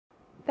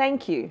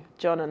Thank you,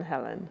 John and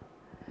Helen.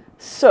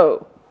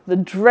 So, the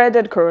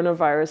dreaded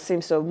coronavirus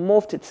seems to have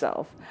morphed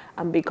itself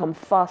and become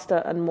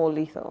faster and more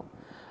lethal.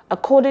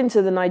 According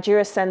to the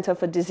Nigeria Center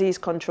for Disease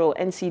Control,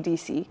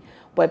 NCDC,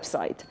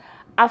 website,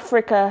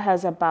 Africa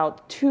has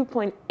about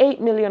 2.8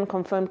 million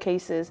confirmed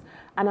cases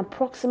and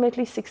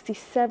approximately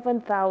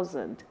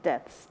 67,000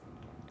 deaths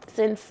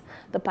since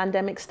the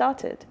pandemic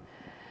started.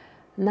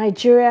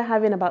 Nigeria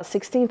having about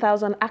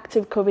 16,000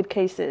 active COVID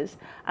cases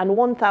and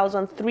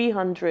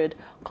 1,300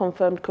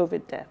 confirmed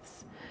COVID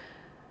deaths.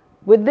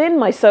 Within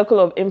my circle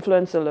of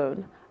influence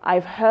alone,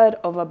 I've heard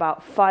of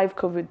about 5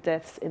 COVID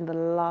deaths in the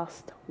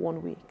last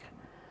 1 week.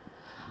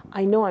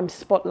 I know I'm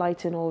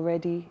spotlighting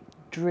already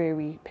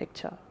dreary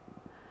picture,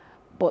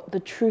 but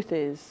the truth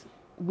is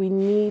we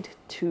need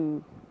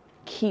to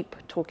keep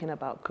talking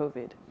about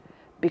COVID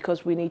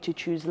because we need to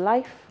choose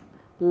life,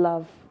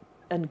 love,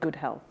 and good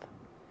health.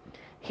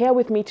 Here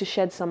with me to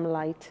shed some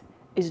light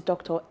is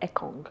Dr.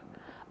 Ekong,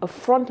 a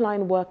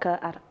frontline worker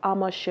at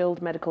Armour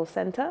Medical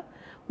Center,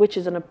 which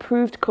is an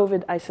approved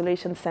COVID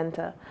isolation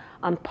center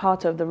and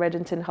part of the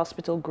Reddington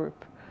Hospital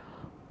Group.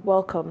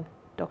 Welcome,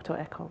 Dr.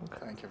 Ekong.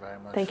 Thank you very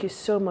much. Thank you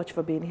so much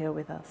for being here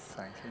with us.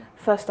 Thank you.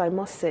 First, I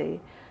must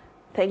say,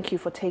 thank you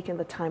for taking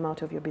the time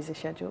out of your busy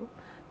schedule.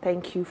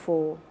 Thank you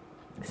for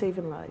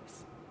saving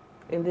lives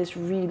in this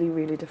really,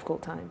 really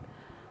difficult time.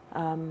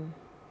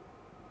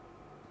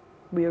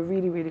 We are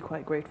really, really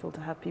quite grateful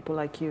to have people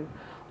like you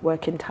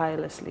working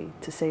tirelessly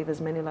to save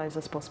as many lives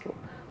as possible.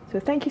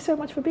 So thank you so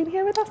much for being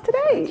here with us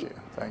today. Thank you.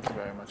 Thank you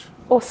very much.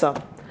 Awesome.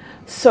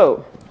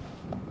 So,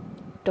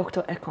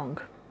 Dr.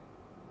 Ekong,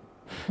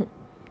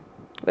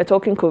 we're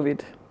talking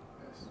COVID.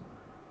 Yes.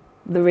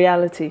 The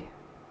reality,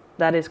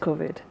 that is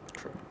COVID.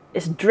 True.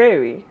 It's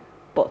dreary,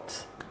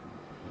 but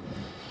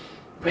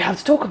we have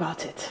to talk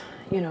about it,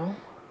 you know.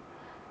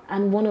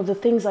 And one of the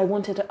things I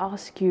wanted to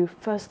ask you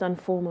first and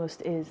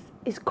foremost is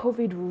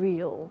COVID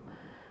real?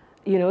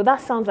 You know, that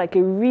sounds like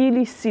a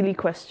really silly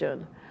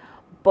question,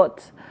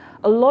 but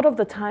a lot of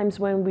the times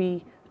when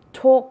we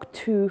talk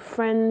to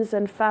friends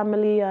and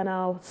family and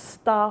our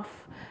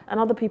staff and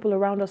other people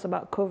around us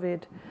about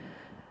COVID,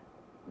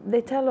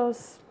 they tell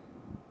us,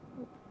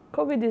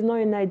 COVID is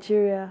not in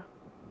Nigeria.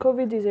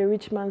 COVID is a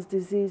rich man's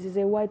disease, it's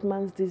a white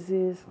man's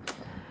disease.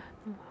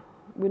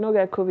 We don't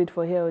get COVID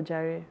for here,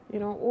 Ojari. You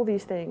know, all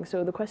these things.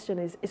 So the question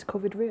is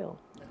COVID real?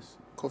 Yes.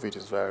 COVID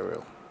is very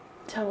real.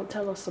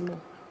 Tell us some more.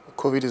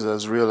 COVID is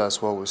as real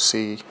as what we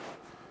see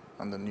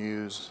on the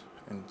news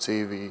and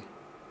TV.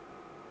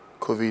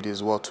 COVID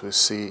is what we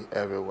see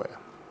everywhere.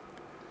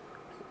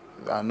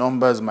 Our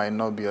numbers might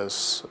not be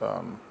as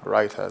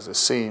right as they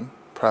seem,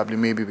 probably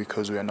maybe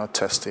because we are not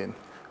testing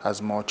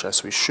as much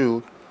as we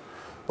should,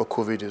 but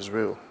COVID is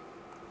real.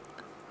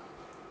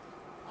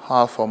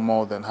 Half or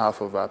more than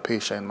half of our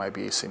patients might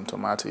be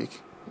asymptomatic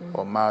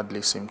or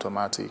mildly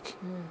symptomatic.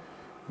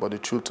 But the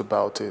truth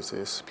about it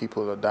is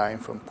people are dying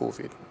from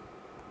COVID,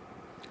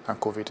 and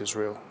COVID is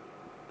real.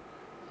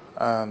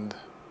 And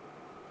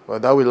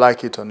whether we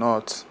like it or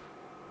not,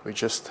 we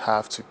just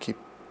have to keep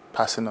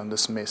passing on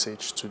this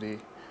message to the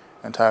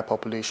entire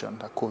population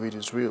that COVID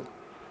is real,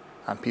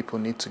 and people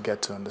need to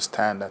get to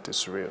understand that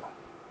it's real.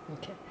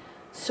 Okay.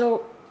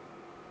 So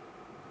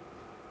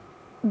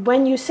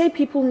when you say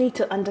people need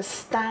to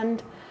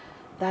understand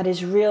that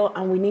is real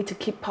and we need to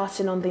keep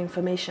passing on the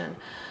information,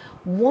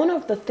 one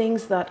of the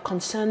things that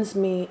concerns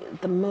me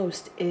the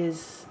most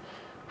is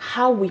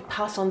how we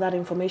pass on that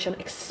information,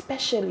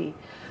 especially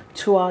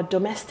to our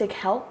domestic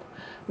help,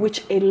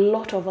 which a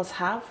lot of us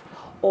have.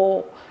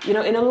 Or, you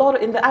know,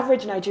 in the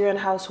average Nigerian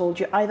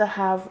household, you either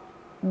have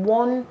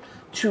 1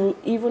 to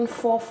even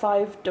 4 or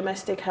 5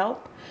 domestic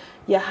help.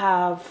 You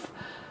have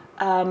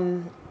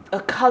a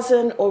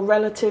cousin or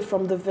relative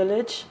from the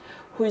village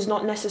who is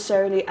not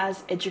necessarily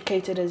as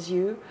educated as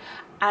you,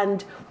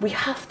 and we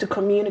have to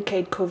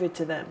communicate COVID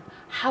to them.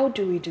 How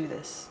do we do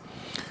this?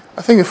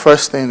 I think the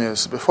first thing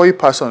is, before you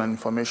pass on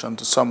information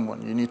to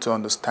someone, you need to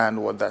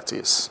understand what that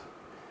is.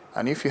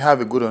 And if you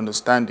have a good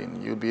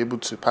understanding, you'll be able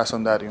to pass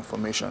on that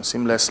information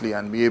seamlessly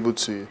and be able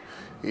to,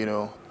 you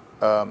know,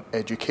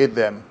 educate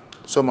them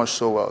so much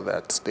so well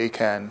that they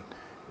can,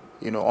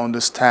 you know,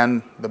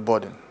 understand the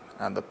burden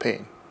and the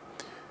pain.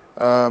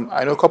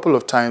 I know a couple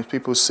of times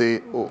people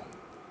say, oh,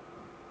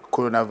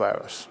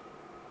 coronavirus.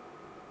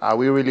 Are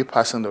we really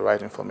passing the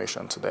right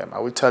information to them?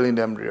 Are we telling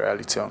them the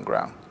reality on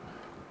ground?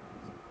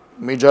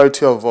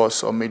 Majority of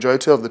us, or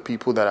majority of the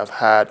people that have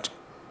had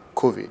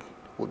COVID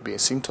would be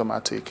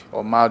asymptomatic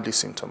or mildly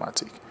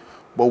symptomatic.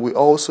 But we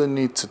also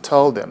need to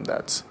tell them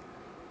that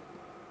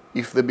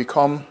if they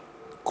become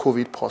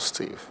COVID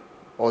positive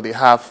or they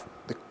have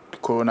the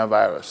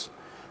coronavirus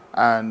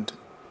and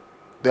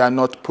they are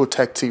not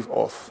protective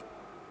of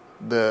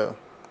the,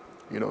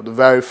 you know, the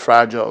very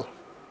fragile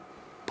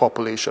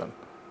population,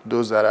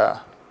 those that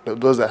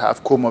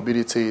have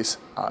comorbidities,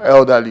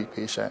 elderly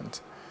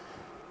patients,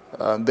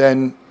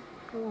 then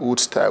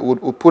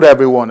would put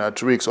everyone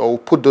at risk, or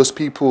would put those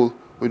people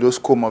with those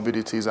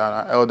comorbidities and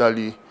our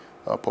elderly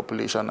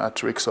population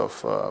at risk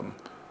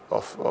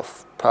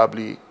of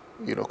probably,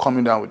 you know,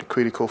 coming down with the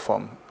critical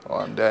form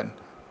and then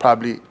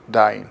probably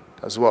dying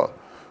as well.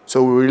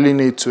 So we really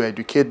need to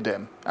educate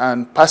them.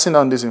 And passing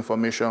on this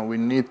information, we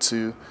need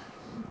to,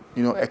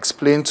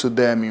 explain to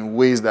them in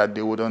ways that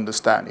they would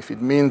understand. If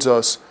it means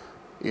us,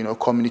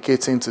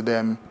 communicating to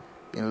them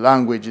in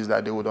languages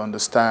that they would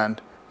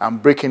understand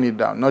and breaking it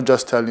down, not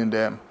just telling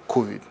them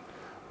COVID,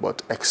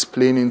 but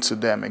explaining to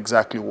them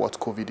exactly what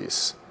COVID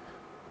is.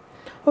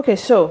 Okay,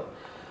 so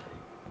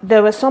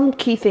there were some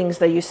key things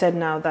that you said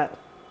now that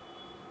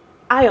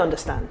I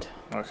understand.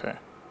 Okay.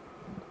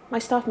 My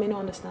staff may not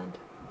understand.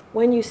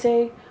 When you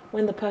say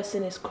when the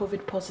person is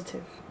COVID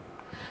positive.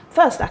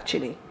 First,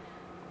 actually,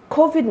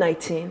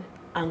 COVID-19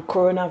 and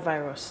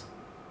coronavirus,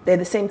 they're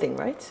the same thing,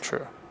 right?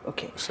 True.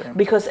 Okay. Same.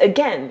 Because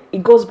again,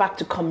 it goes back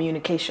to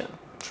communication.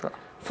 Sure.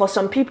 For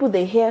some people,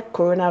 they hear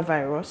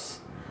coronavirus.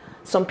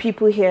 Some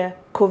people hear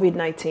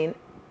COVID-19,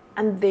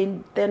 and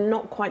they're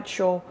not quite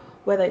sure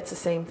whether it's the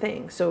same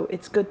thing. So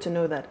it's good to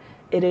know that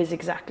it is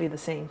exactly the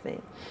same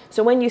thing.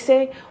 So when you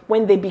say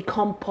when they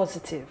become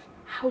positive,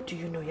 how do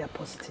you know you're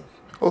positive?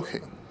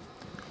 Okay.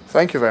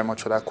 Thank you very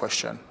much for that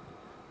question.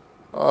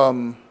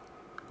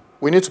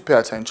 We need to pay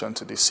attention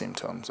to these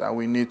symptoms, and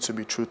we need to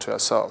be true to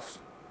ourselves.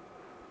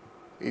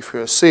 If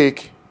you're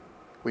sick,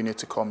 we need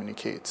to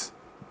communicate.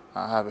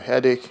 I have a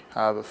headache,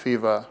 I have a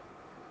fever,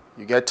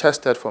 you get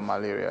tested for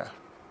malaria,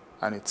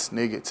 and it's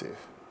negative.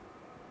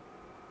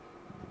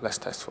 Let's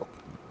test for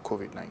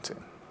COVID-19.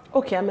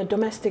 Okay, I'm a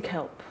domestic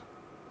help.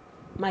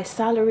 My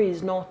salary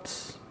is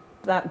not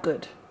that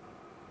good.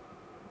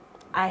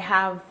 I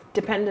have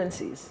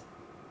dependencies.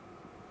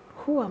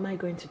 Who am I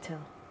going to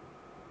tell?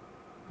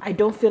 I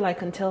don't feel I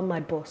can tell my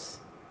boss.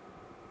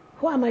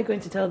 Who am I going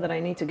to tell that I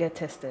need to get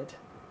tested?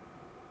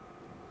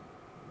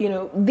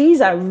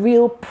 These are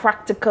real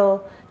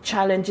practical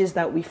challenges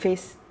that we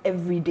face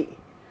every day.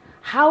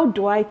 How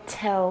do I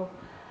tell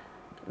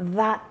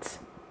that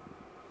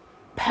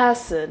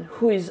person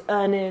who is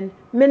earning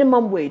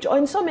minimum wage, or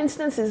in some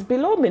instances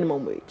below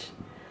minimum wage,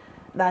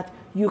 that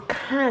you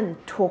can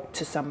talk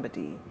to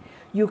somebody,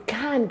 you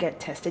can get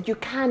tested, you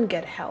can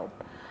get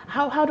help?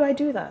 How do I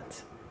do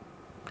that?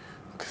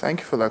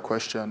 Thank you for that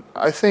question.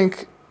 I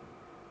think,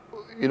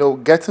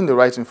 getting the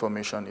right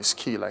information is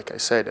key, like I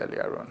said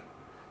earlier on.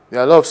 There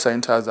are a lot of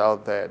centers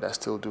out there that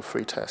still do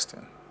free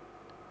testing.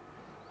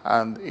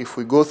 And if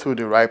we go through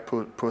the right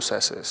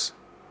processes,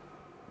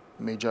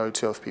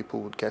 majority of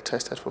people would get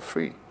tested for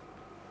free.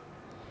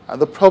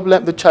 And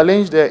the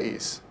challenge there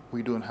is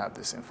we don't have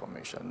this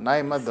information.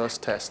 NIMA does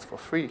test for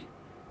free.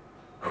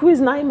 Who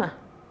is NIMA?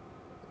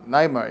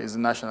 NIMA is the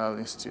National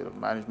Institute of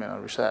Management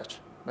and Research,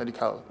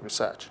 medical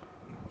research.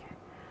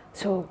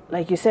 So,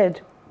 like you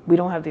said, we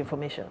don't have the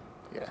information.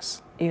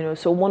 Yes.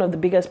 So one of the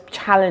biggest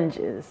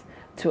challenges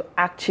to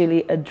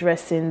actually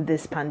addressing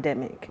this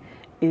pandemic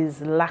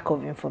is lack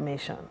of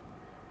information.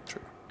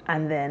 True.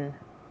 And then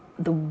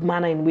the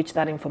manner in which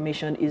that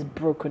information is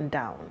broken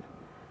down.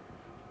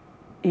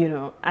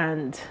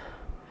 And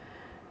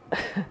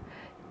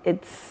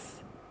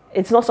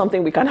it's not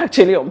something we can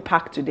actually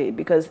unpack today,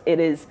 because it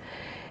is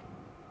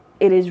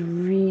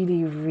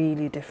really,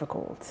 really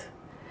difficult.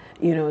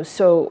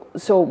 So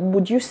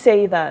would you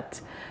say that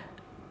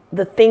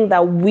the thing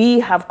that we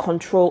have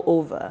control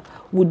over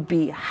would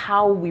be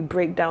how we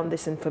break down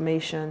this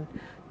information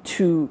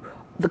to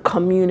the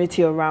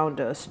community around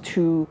us,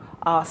 to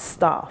our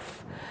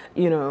staff?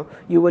 You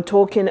were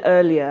talking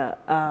earlier,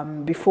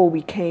 before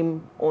we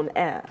came on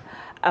air,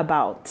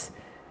 about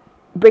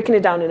breaking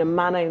it down in a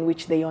manner in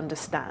which they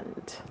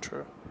understand.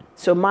 True.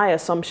 So my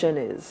assumption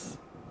is,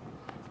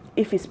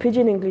 if it's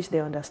Pidgin English they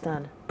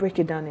understand, break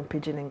it down in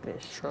Pidgin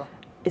English. Sure.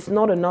 It's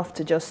not enough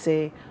to just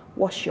say,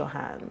 wash your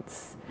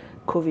hands,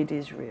 COVID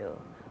is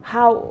real.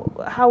 How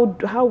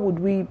would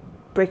we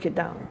break it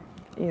down?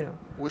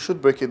 We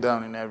should break it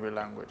down in every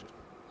language.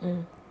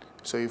 Mm.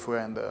 So if we're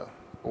in the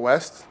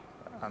West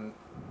and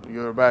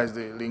Yoruba is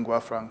the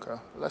lingua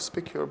franca, let's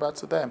speak Yoruba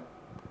to them.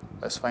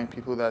 Let's find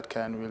people that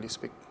can really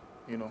speak,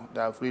 that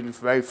are really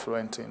very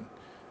fluent in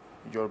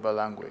Yoruba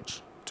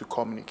language to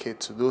communicate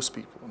to those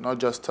people, not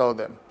just tell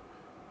them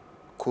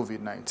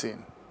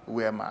COVID-19,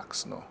 wear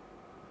masks, no.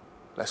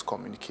 Let's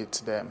communicate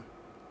to them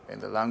in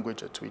the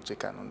language at which they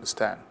can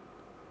understand.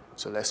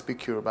 So let's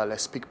speak Yoruba,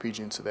 let's speak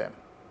Pidgin to them.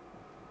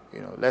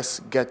 Let's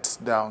get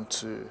down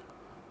to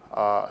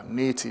our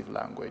native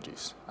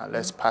languages, and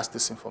let's pass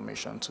this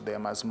information to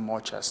them as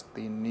much as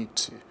they need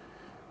to.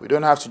 We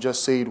don't have to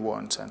just say it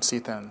once and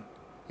sit and,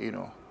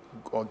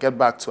 or get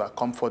back to our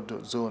comfort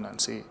zone and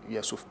say,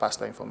 yes, we've passed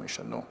that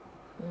information. No.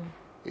 Mm.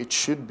 It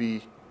should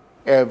be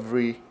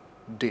every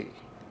day.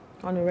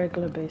 On a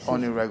regular basis.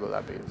 On a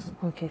regular basis.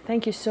 Okay,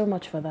 thank you so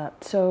much for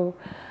that. So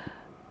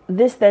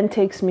this then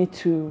takes me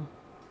to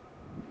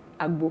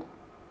Agbo,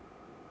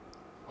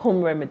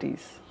 home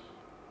remedies.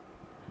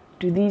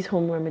 Do these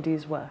home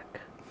remedies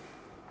work?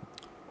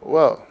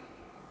 Well,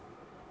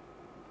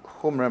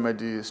 home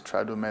remedies,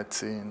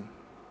 tradomedicine,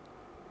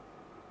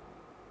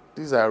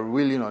 these are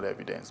really not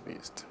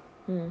evidence-based.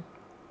 Mm.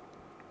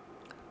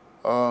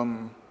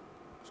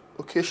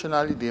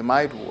 Occasionally they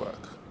might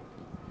work,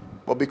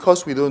 but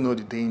because we don't know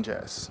the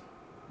dangers,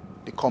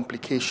 the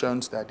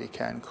complications that they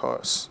can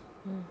cause.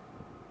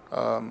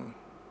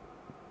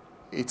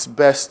 It's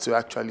best to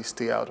actually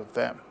stay out of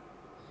them.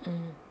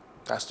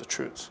 That's the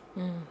truth.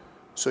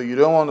 So you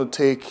don't want to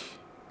take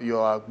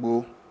your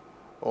agbo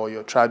or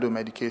your trado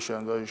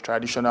medications or your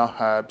traditional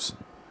herbs,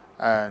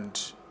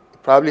 and you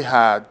probably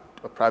had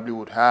or probably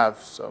would have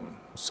some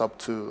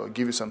subtle or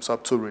give you some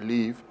subtle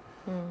relief,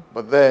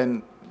 but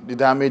then the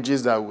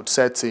damages that would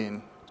set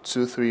in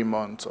 2, 3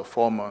 months or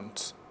 4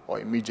 months or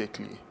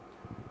immediately,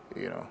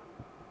 you know,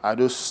 are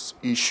those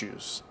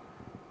issues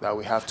that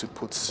we have to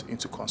put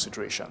into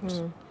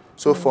considerations.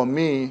 So for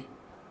me,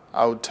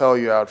 I would tell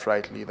you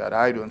outrightly that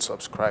I don't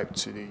subscribe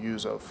to the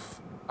use of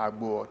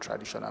agbo or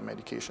traditional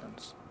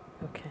medications.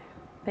 Okay,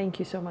 thank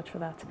you so much for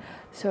that.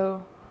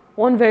 So,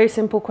 one very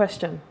simple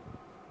question.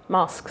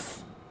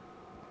 Masks.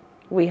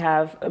 We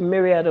have a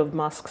myriad of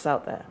masks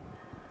out there.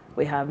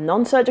 We have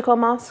non-surgical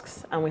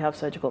masks and we have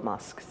surgical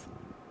masks.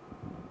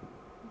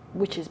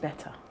 Which is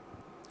better?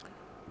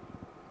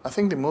 I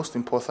think the most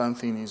important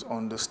thing is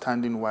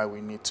understanding why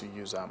we need to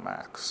use our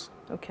masks.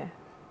 Okay.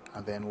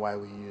 And then why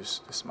we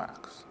use these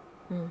masks.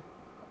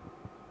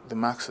 The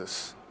mask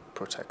is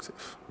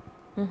protective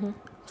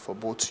for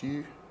both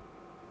you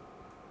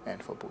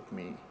and for both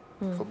me,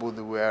 for both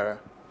the wearer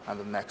and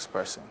the next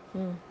person.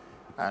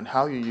 And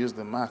how you use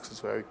the mask is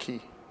very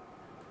key.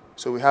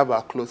 So we have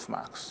our cloth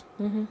masks.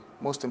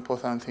 Most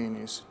important thing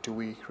is, do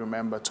we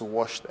remember to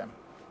wash them?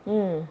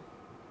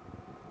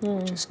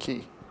 Which is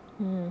key.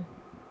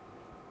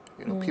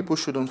 You know, people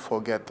shouldn't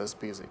forget those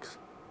basics.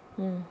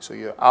 So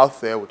you're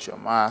out there with your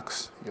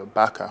masks, you're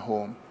back at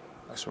home,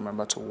 let's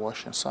remember to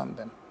wash and sun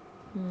them.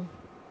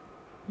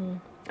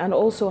 And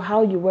also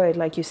how you wear it,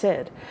 like you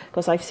said.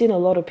 Because I've seen a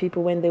lot of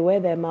people, when they wear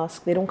their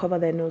mask, they don't cover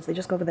their nose, they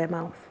just cover their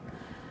mouth.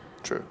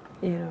 True.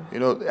 You know. You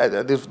know,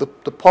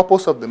 the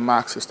purpose of the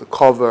mask is to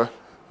cover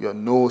your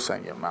nose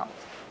and your mouth.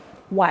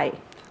 Why?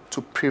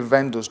 To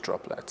prevent those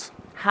droplets.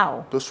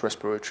 How? Those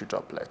respiratory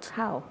droplets.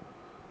 How?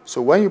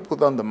 So when you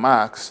put on the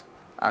mask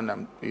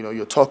and you know,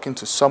 you're talking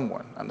to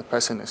someone and the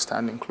person is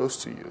standing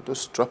close to you,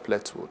 those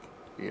droplets would,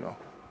 you know,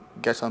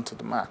 get onto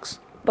the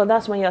mask. But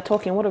that's when you're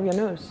talking. What of your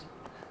nose?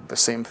 The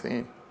same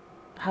thing.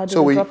 How do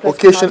So the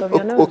droplets come out of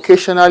your nose?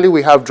 occasionally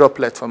we have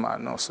droplets from our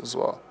nose as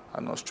well,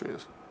 our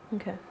nostrils.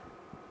 Okay.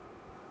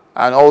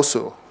 And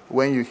also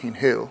when you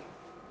inhale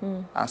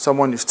and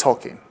someone is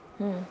talking.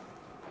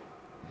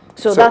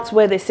 So that's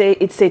where they say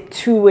it's a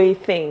two-way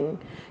thing.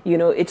 You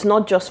know, it's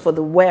not just for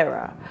the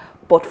wearer,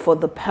 but for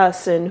the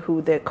person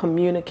who they're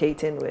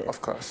communicating with.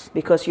 Of course.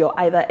 Because you're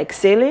either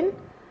exhaling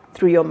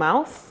through your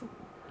mouth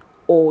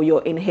or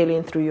you're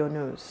inhaling through your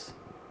nose.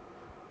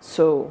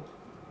 So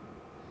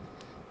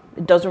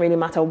it doesn't really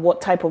matter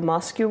what type of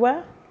mask you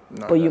wear,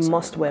 but you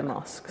must wear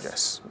masks.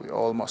 Yes, we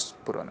all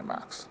must put on a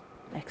mask.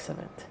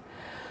 Excellent.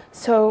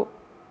 So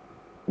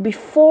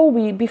before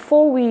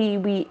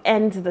we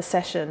end the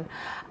session,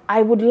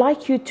 I would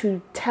like you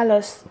to tell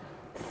us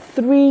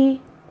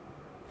 3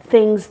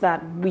 things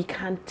that we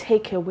can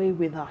take away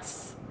with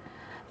us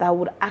that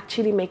would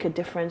actually make a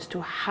difference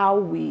to how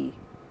we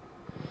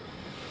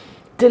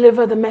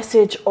deliver the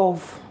message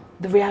of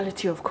the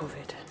reality of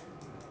COVID.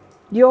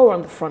 You're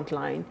on the front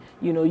line.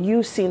 You know,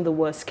 you've seen the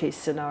worst case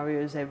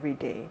scenarios every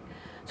day.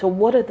 So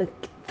what are the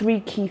 3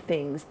 key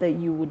things that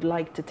you would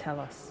like to tell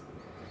us?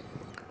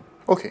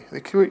 Okay,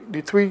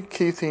 the 3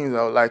 key things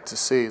I would like to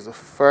say is, the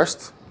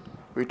first,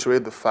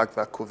 reiterate the fact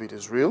that COVID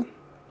is real,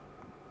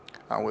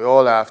 and we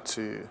all have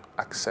to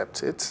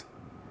accept it,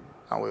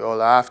 and we all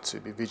have to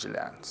be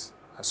vigilant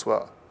as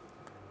well.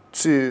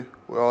 2,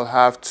 we all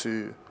have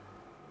to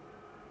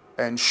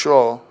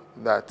ensure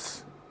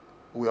that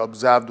we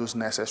observe those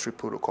necessary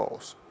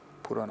protocols.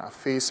 Put on our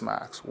face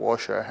masks,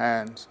 wash our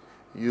hands,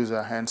 use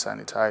our hand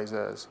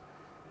sanitizers,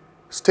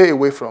 stay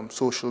away from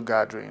social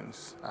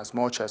gatherings as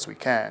much as we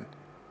can,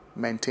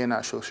 maintain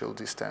our social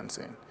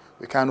distancing.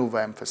 We can't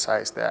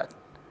overemphasize that.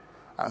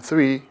 And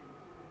 3,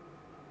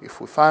 if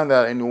we find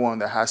that anyone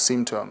that has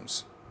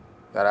symptoms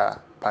that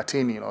are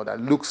pertaining or that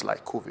looks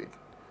like COVID,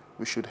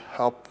 we should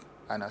help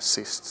and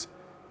assist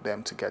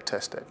them to get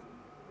tested.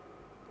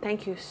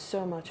 Thank you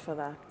so much for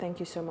that. Thank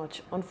you so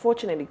much.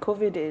 Unfortunately,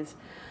 COVID is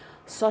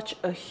such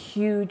a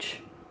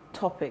huge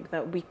topic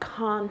that we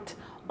can't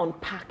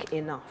unpack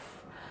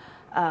enough.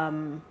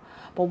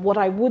 But what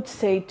I would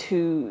say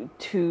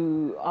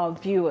to our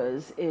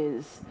viewers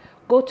is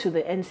go to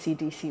the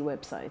NCDC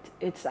website.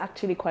 It's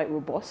actually quite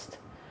robust,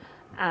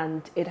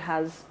 and it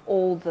has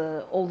all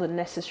the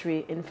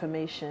necessary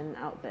information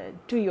out there.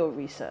 Do your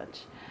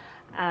research.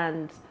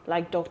 And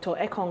like Dr.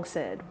 Ekong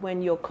said,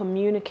 when you're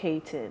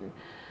communicating,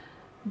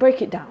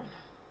 break it down.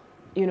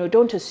 You know,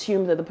 don't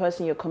assume that the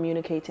person you're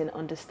communicating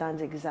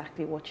understands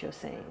exactly what you're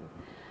saying.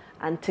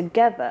 And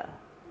together,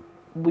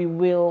 we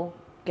will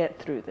get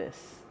through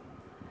this.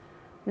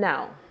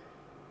 Now,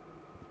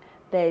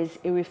 there is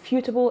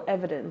irrefutable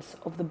evidence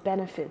of the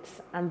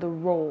benefits and the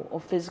role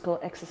of physical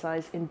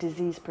exercise in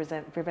disease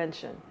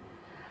prevention.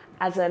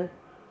 As an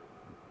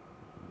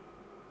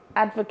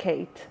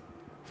advocate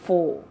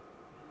for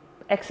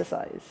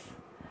exercise,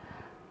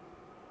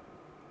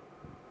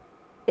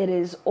 it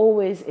is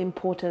always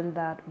important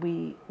that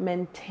we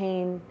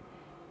maintain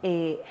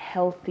a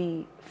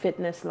healthy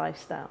fitness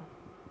lifestyle.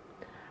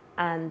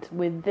 And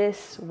with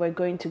this, we're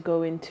going to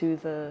go into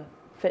the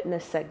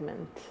fitness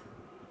segment.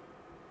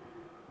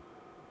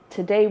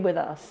 Today with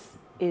us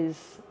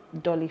is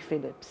Dolly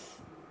Phillips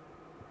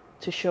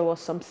to show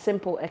us some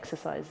simple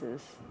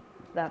exercises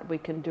that we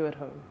can do at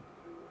home.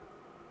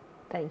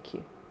 Thank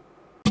you.